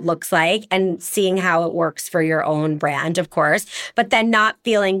world looks like and seeing how it works for your own brand, of course, but then not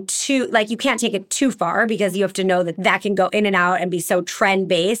feeling too, you can't take it too far because you have to know that can go in and out and be so trend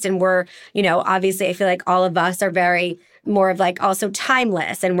based. And we're, obviously I feel all of us are very more of also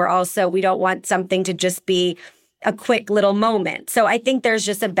timeless. And we don't want something to just be a quick little moment. So I think there's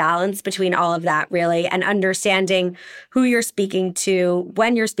just a balance between all of that, really, and understanding who you're speaking to,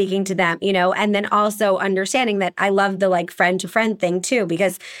 when you're speaking to them, and then also understanding that I love the friend to friend thing too,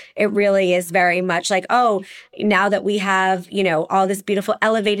 because it really is very much oh, now that we have, all this beautiful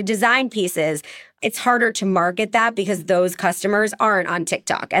elevated design pieces, it's harder to market that because those customers aren't on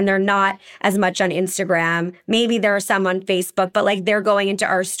TikTok and they're not as much on Instagram. Maybe there are some on Facebook, but they're going into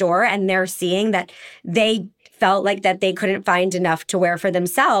our store and they're seeing that they felt that they couldn't find enough to wear for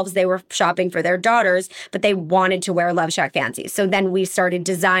themselves. They were shopping for their daughters, but they wanted to wear LoveShackFancy. So then we started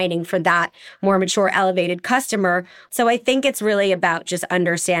designing for that more mature, elevated customer. So I think it's really about just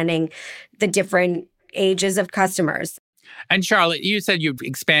understanding the different ages of customers. And Charlotte, you said you've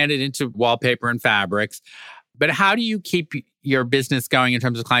expanded into wallpaper and fabrics, but how do you keep your business going in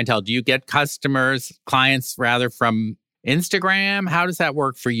terms of clientele? Do you get clients rather from Instagram? How does that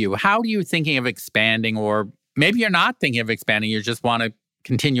work for you? How are you thinking of expanding, or maybe you're not thinking of expanding, you just want to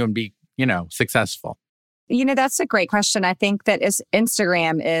continue and be, successful? That's a great question. I think that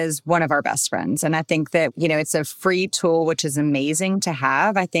Instagram is one of our best friends. And I think that, it's a free tool, which is amazing to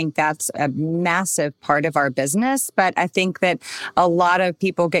have. I think that's a massive part of our business. But I think that a lot of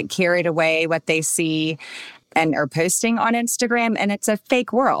people get carried away what they see and are posting on Instagram, and it's a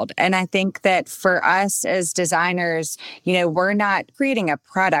fake world. And I think that for us as designers, we're not creating a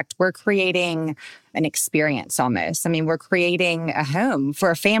product, we're creating an experience almost. I mean, we're creating a home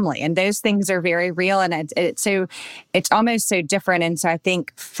for a family, and those things are very real. And it's almost so different. And so I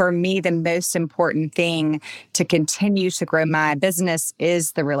think for me, the most important thing to continue to grow my business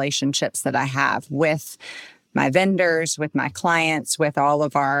is the relationships that I have with my vendors, with my clients, with all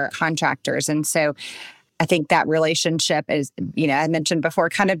of our contractors. And so I think that relationship is, I mentioned before,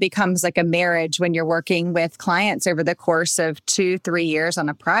 kind of becomes like a marriage when you're working with clients over the course of 2-3 years on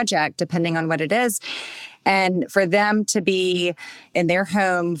a project, depending on what it is. And for them to be in their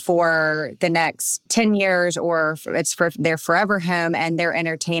home for the next 10 years, or it's for their forever home, and they're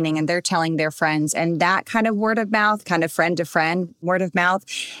entertaining and they're telling their friends, and that kind of word of mouth, kind of friend to friend word of mouth,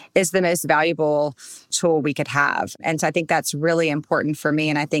 is the most valuable tool we could have. And so I think that's really important for me.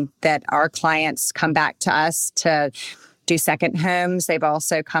 And I think that our clients come back to us to do second homes. They've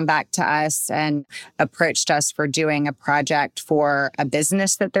also come back to us and approached us for doing a project for a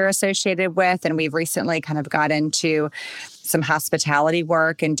business that they're associated with. And we've recently kind of got into some hospitality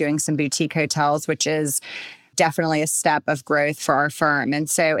work and doing some boutique hotels, which is definitely a step of growth for our firm. And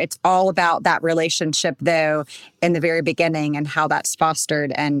so it's all about that relationship, though, in the very beginning, and how that's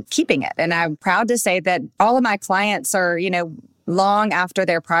fostered and keeping it. And I'm proud to say that all of my clients are, long after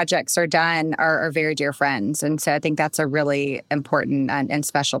their projects are done, are very dear friends. And so I think that's a really important and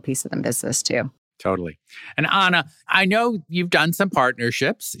special piece of the business too. Totally. And Anna, I know you've done some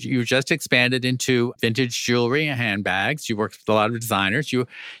partnerships. You just expanded into vintage jewelry and handbags. You worked with a lot of designers. You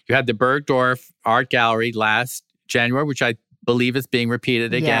had the Bergdorf Art Gallery last January, which I believe is being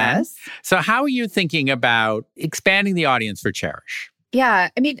repeated again. Yes. So how are you thinking about expanding the audience for Chairish? Yeah.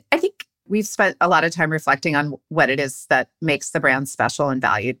 I think we've spent a lot of time reflecting on what it is that makes the brand special and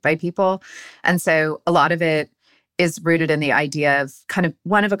valued by people. And so a lot of it is rooted in the idea of kind of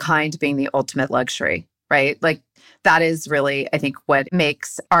one of a kind being the ultimate luxury, right? Like that is really, I think, what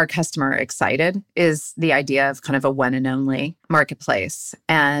makes our customer excited, is the idea of kind of a one and only marketplace.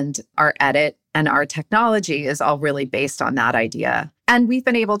 And our edit and our technology is all really based on that idea. And we've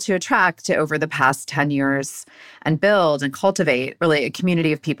been able to attract over the past 10 years and build and cultivate really a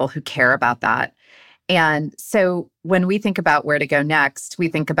community of people who care about that. And so when we think about where to go next, we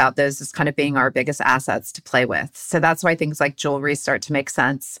think about those as kind of being our biggest assets to play with. So that's why things like jewelry start to make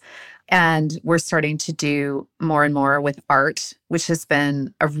sense. And we're starting to do more and more with art, which has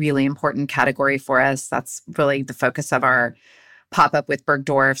been a really important category for us. That's really the focus of our pop-up with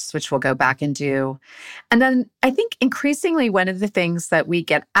Bergdorf's, which we'll go back and do. And then I think increasingly one of the things that we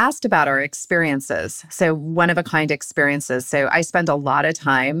get asked about are experiences. So one-of-a-kind experiences. So I spend a lot of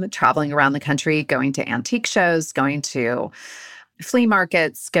time traveling around the country, going to antique shows, going to flea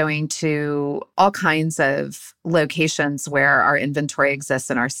markets, going to all kinds of locations where our inventory exists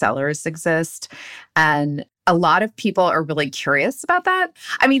and our sellers exist. And a lot of people are really curious about that.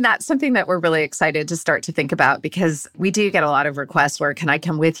 I mean, that's something that we're really excited to start to think about, because we do get a lot of requests where, can I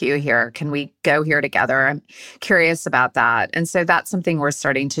come with you here? Can we go here together? I'm curious about that. And so that's something we're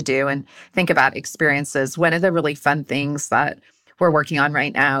starting to do and think about experiences. One of the really fun things that we're working on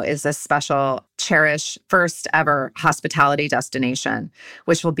right now is a special Chairish first ever hospitality destination,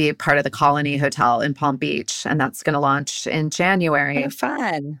 which will be a part of the Colony Hotel in Palm Beach. And that's going to launch in January. Oh,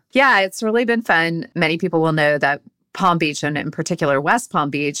 fun. Yeah, it's really been fun. Many people will know that Palm Beach, and in particular West Palm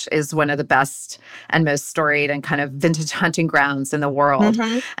Beach, is one of the best and most storied and kind of vintage hunting grounds in the world.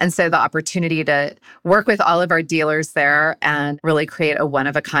 Mm-hmm. And so the opportunity to work with all of our dealers there and really create a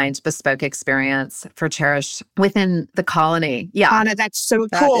one-of-a-kind bespoke experience for Chairish within the Colony. Yeah. Anna, that's so cool.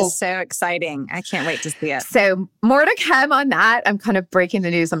 That is so exciting. I can't wait to see it. So more to come on that. I'm kind of breaking the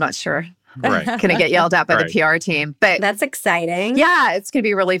news. I'm not sure. Right. Going to get yelled at by the PR team. But that's exciting. Yeah, it's going to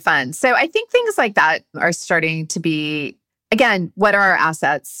be really fun. So I think things like that are starting to be, again, what are our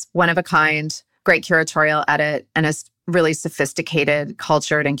assets? One of a kind, great curatorial edit, and a really sophisticated,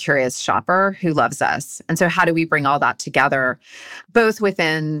 cultured, and curious shopper who loves us. And so how do we bring all that together, both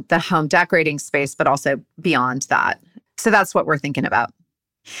within the home decorating space, but also beyond that? So that's what we're thinking about.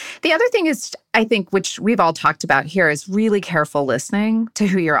 The other thing is, I think, which we've all talked about here, is really careful listening to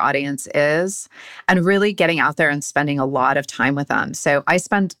who your audience is and really getting out there and spending a lot of time with them. So I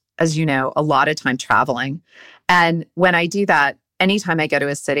spend, as you know, a lot of time traveling. And when I do that, anytime I go to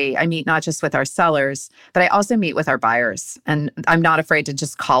a city, I meet not just with our sellers, but I also meet with our buyers. And I'm not afraid to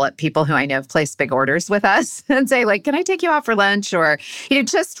just call up people who I know have placed big orders with us and say, like, can I take you out for lunch? Or,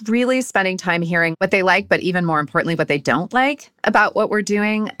 just really spending time hearing what they like, but even more importantly, what they don't like about what we're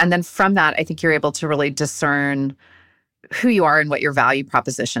doing. And then from that, I think you're able to really discern who you are and what your value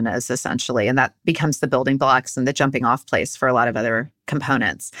proposition is, essentially. And that becomes the building blocks and the jumping off place for a lot of other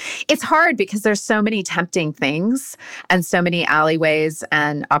components. It's hard because there's so many tempting things and so many alleyways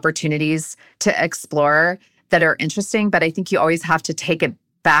and opportunities to explore that are interesting. But I think you always have to take it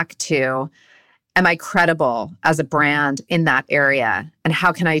back to, am I credible as a brand in that area? And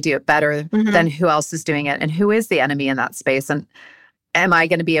how can I do it better than who else is doing it? And who is the enemy in that space? And am I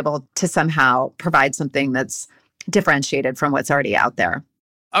going to be able to somehow provide something that's differentiated from what's already out there?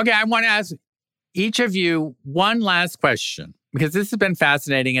 Okay, I want to ask each of you one last question, because this has been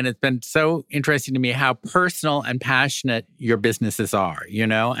fascinating and it's been so interesting to me how personal and passionate your businesses are,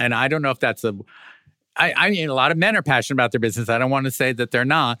 and I don't know if that's I mean, a lot of men are passionate about their business. I don't want to say that they're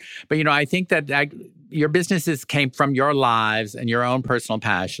not. But, I think that your businesses came from your lives and your own personal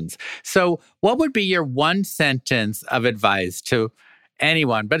passions. So what would be your one sentence of advice to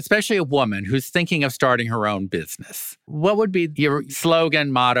anyone, but especially a woman who's thinking of starting her own business? What would be your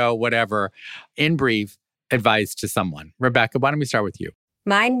slogan, motto, whatever, in brief, advice to someone? Rebecca, why don't we start with you?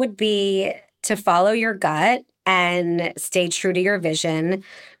 Mine would be to follow your gut and stay true to your vision.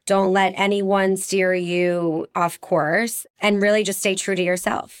 Don't let anyone steer you off course, and really just stay true to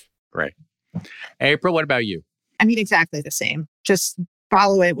yourself. Great. April, what about you? I mean, exactly the same. Just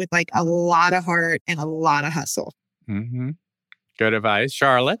follow it with like a lot of heart and a lot of hustle. Mm-hmm. Good advice.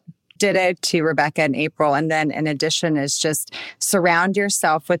 Charlotte? Ditto to Rebecca and April. And then in addition is just surround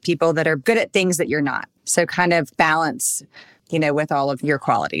yourself with people that are good at things that you're not. So kind of balance, with all of your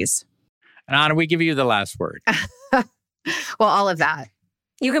qualities. And Anna, we give you the last word. Well, all of that.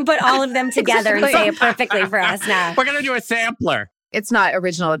 You can put all of them together and say it perfectly for us now. We're going to do a sampler. It's not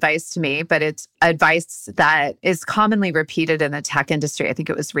original advice to me, but it's advice that is commonly repeated in the tech industry. I think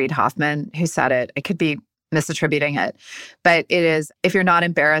it was Reid Hoffman who said it. I could be misattributing it, but it is, if you're not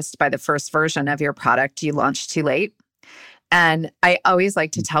embarrassed by the first version of your product, you launch too late. And I always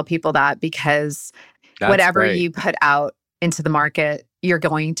like to tell people that because whatever you put out into the market, you're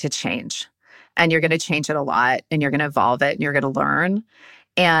going to change. And you're going to change it a lot, and you're going to evolve it, and you're going to learn.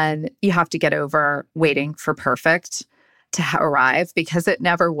 And you have to get over waiting for perfect to arrive, because it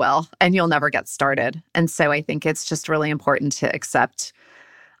never will, and you'll never get started. And so I think it's just really important to accept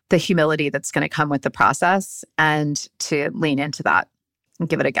the humility that's going to come with the process and to lean into that and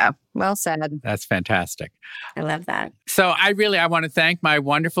give it a go. Well said. That's fantastic. I love that. So I want to thank my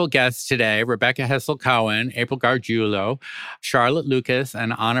wonderful guests today, Rebecca Hessel-Cohen, April Gargiulo, Charlotte Lucas,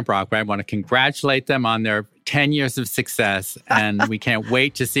 and Anna Brockway. I want to congratulate them on their 10 years of success, and we can't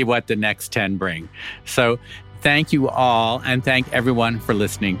wait to see what the next 10 bring. So thank you all, and thank everyone for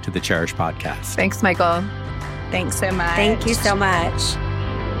listening to the Cherish Podcast. Thanks, Michael. Thanks so much. Thank you so much.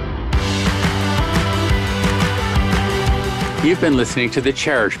 You've been listening to the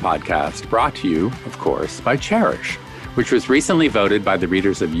Cherish Podcast, brought to you, of course, by Cherish, which was recently voted by the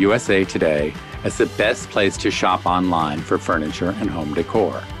readers of USA Today as the best place to shop online for furniture and home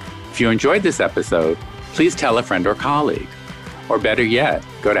decor. If you enjoyed this episode, please tell a friend or colleague. Or better yet,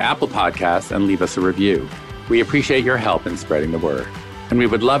 go to Apple Podcasts and leave us a review. We appreciate your help in spreading the word, and we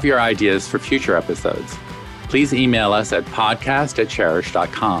would love your ideas for future episodes. Please email us at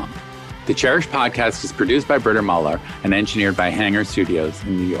podcast@cherish.com. The Cherish Podcast is produced by Britta Muller and engineered by Hanger Studios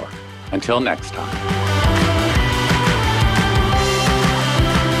in New York. Until next time.